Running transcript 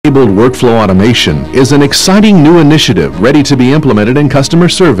Enabled workflow automation is an exciting new initiative ready to be implemented in customer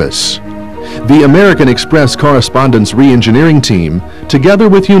service. The American Express Correspondence Reengineering Team, together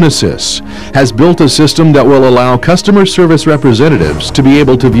with Unisys, has built a system that will allow customer service representatives to be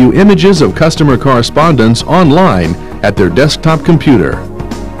able to view images of customer correspondence online at their desktop computer.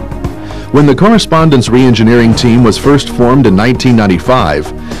 When the Correspondence Reengineering Team was first formed in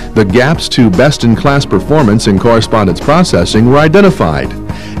 1995, the gaps to best-in-class performance in correspondence processing were identified,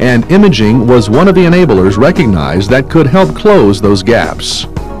 and imaging was one of the enablers recognized that could help close those gaps.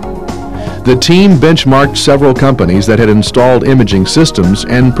 The team benchmarked several companies that had installed imaging systems,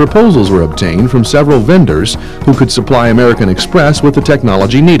 and proposals were obtained from several vendors who could supply American Express with the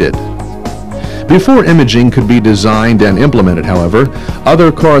technology needed. Before imaging could be designed and implemented, however, other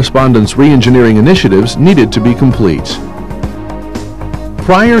correspondence reengineering initiatives needed to be complete.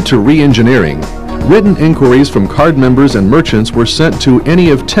 Prior to reengineering, written inquiries from card members and merchants were sent to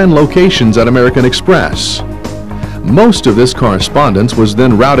any of 10 locations at American Express. Most of this correspondence was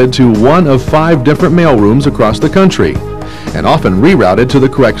then routed to one of 5 different mailrooms across the country, and often rerouted to the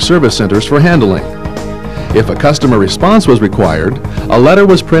correct service centers for handling. If a customer response was required, a letter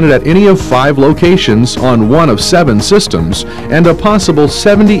was printed at any of 5 locations on one of 7 systems and a possible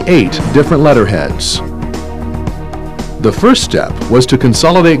 78 different letterheads. The first step was to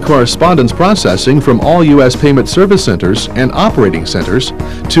consolidate correspondence processing from all U.S. payment service centers and operating centers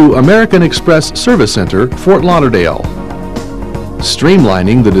to American Express Service Center, Fort Lauderdale.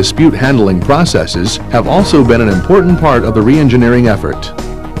 Streamlining the dispute handling processes have also been an important part of the reengineering effort.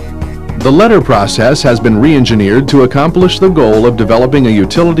 The letter process has been reengineered to accomplish the goal of developing a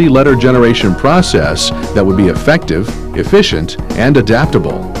utility letter generation process that would be effective, efficient, and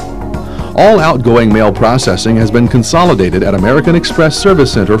adaptable. All outgoing mail processing has been consolidated at American Express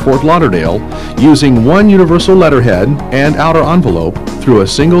Service Center, Fort Lauderdale, using one universal letterhead and outer envelope through a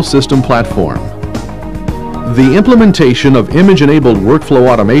single system platform. The implementation of image-enabled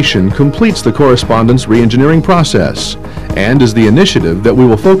workflow automation completes the correspondence reengineering process and is the initiative that we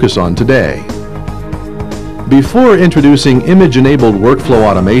will focus on today. Before introducing image-enabled workflow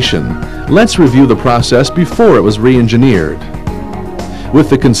automation, let's review the process before it was reengineered. With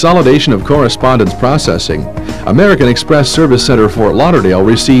the consolidation of correspondence processing, American Express Service Center Fort Lauderdale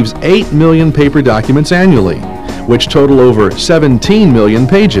receives 8 million paper documents annually, which total over 17 million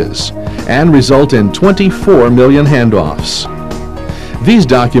pages, and result in 24 million handoffs. These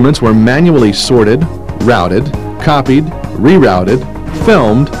documents were manually sorted, routed, copied, rerouted,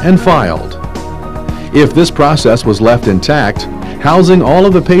 filmed, and filed. If this process was left intact, housing all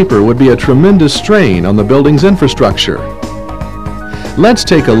of the paper would be a tremendous strain on the building's infrastructure. Let's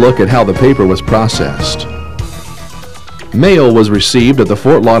take a look at how the paper was processed. Mail was received at the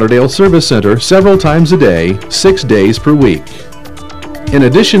Fort Lauderdale Service Center several times a day, 6 days per week. In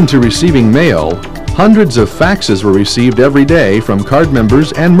addition to receiving mail, hundreds of faxes were received every day from card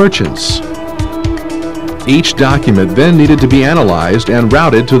members and merchants. Each document then needed to be analyzed and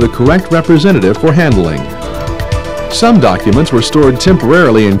routed to the correct representative for handling. Some documents were stored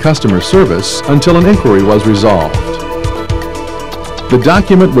temporarily in customer service until an inquiry was resolved. The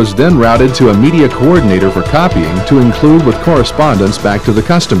document was then routed to a media coordinator for copying to include with correspondence back to the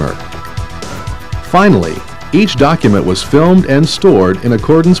customer. Finally, each document was filmed and stored in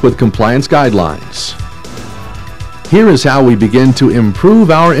accordance with compliance guidelines. Here is how we begin to improve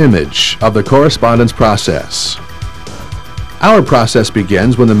our image of the correspondence process. Our process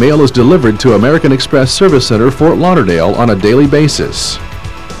begins when the mail is delivered to American Express Service Center, Fort Lauderdale on a daily basis.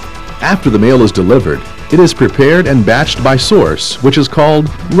 After the mail is delivered, it is prepared and batched by source, which is called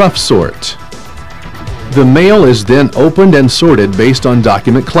rough sort. The mail is then opened and sorted based on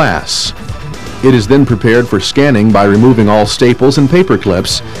document class. It is then prepared for scanning by removing all staples and paper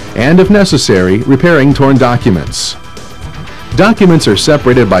clips, and if necessary, repairing torn documents. Documents are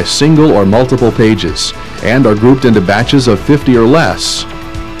separated by single or multiple pages and are grouped into batches of 50 or less.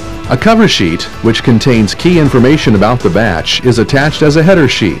 A cover sheet, which contains key information about the batch, is attached as a header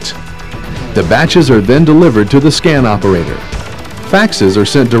sheet. The batches are then delivered to the scan operator. Faxes are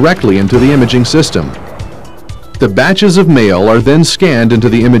sent directly into the imaging system. The batches of mail are then scanned into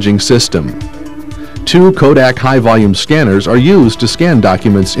the imaging system. 2 Kodak high-volume scanners are used to scan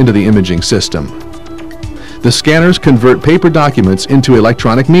documents into the imaging system. The scanners convert paper documents into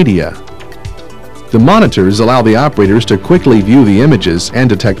electronic media. The monitors allow the operators to quickly view the images and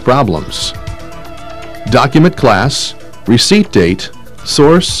detect problems. Document class, receipt date,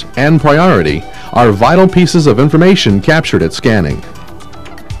 source, and priority are vital pieces of information captured at scanning.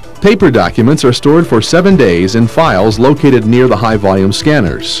 Paper documents are stored for 7 days in files located near the high-volume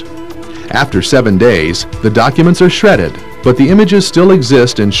scanners. After 7 days, the documents are shredded, but the images still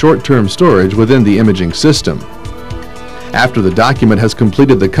exist in short-term storage within the imaging system. After the document has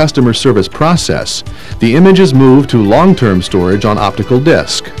completed the customer service process, the image is moved to long-term storage on optical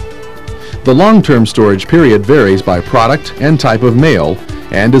disc. The long-term storage period varies by product and type of mail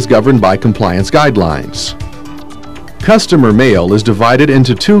and is governed by compliance guidelines. Customer mail is divided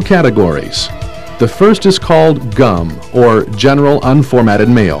into 2 categories. The first is called GUM, or General Unformatted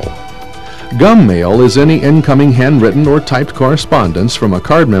Mail. GUM mail is any incoming handwritten or typed correspondence from a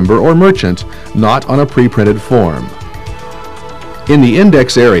card member or merchant not on a pre-printed form. In the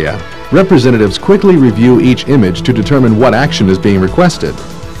index area, representatives quickly review each image to determine what action is being requested.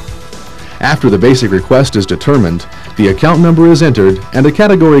 After the basic request is determined, the account number is entered and a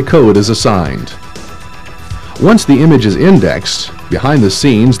category code is assigned. Once the image is indexed, behind the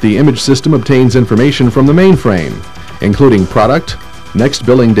scenes the image system obtains information from the mainframe, including product, next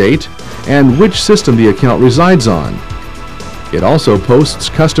billing date, and which system the account resides on. It also posts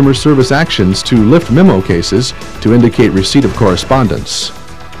customer service actions to lift memo cases to indicate receipt of correspondence.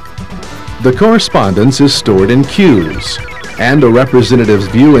 The correspondence is stored in queues, and a representative's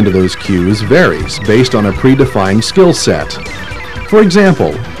view into those queues varies based on a predefined skill set. For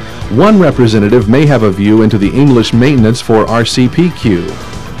example, one representative may have a view into the English maintenance for RCP queue.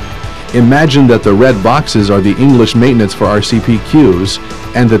 Imagine that the red boxes are the English maintenance for RCP queues,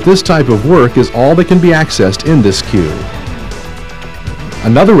 and that this type of work is all that can be accessed in this queue.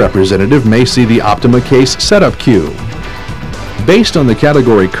 Another representative may see the Optima case setup queue. Based on the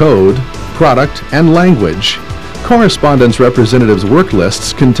category code, product, and language, correspondence representatives' work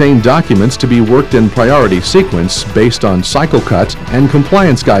lists contain documents to be worked in priority sequence based on cycle cut and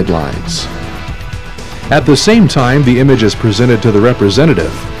compliance guidelines. At the same time the image is presented to the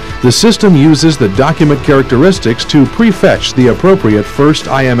representative, the system uses the document characteristics to prefetch the appropriate first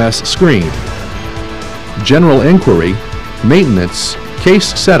IMS screen. General inquiry, maintenance,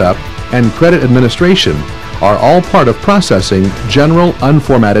 case setup, and credit administration are all part of processing general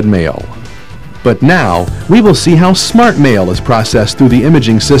unformatted mail. But now, we will see how smart mail is processed through the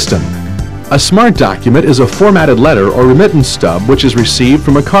imaging system. A smart document is a formatted letter or remittance stub which is received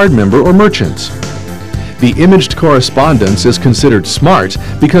from a card member or merchant. The imaged correspondence is considered smart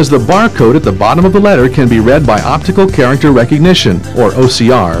because the barcode at the bottom of the letter can be read by optical character recognition, or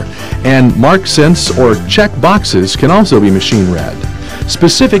OCR, and mark sense or check boxes can also be machine read.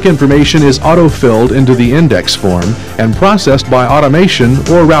 Specific information is auto-filled into the index form and processed by automation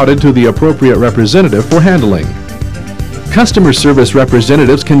or routed to the appropriate representative for handling. Customer service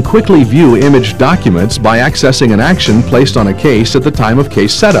representatives can quickly view imaged documents by accessing an action placed on a case at the time of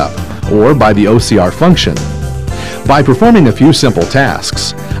case setup, or by the OCR function. By performing a few simple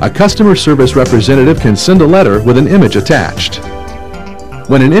tasks, a customer service representative can send a letter with an image attached.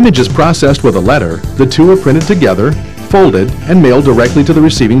 When an image is processed with a letter, the two are printed together, folded, and mailed directly to the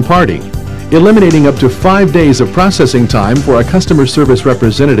receiving party, eliminating up to 5 days of processing time for a customer service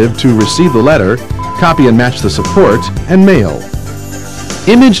representative to receive the letter, copy and match the support, and mail.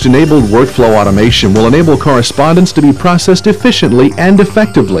 Image-enabled workflow automation will enable correspondence to be processed efficiently and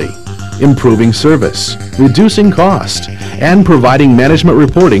effectively, improving service, reducing cost, and providing management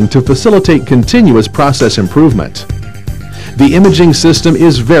reporting to facilitate continuous process improvement. The imaging system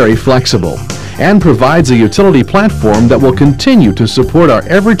is very flexible and provides a utility platform that will continue to support our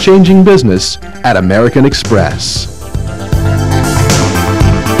ever-changing business at American Express.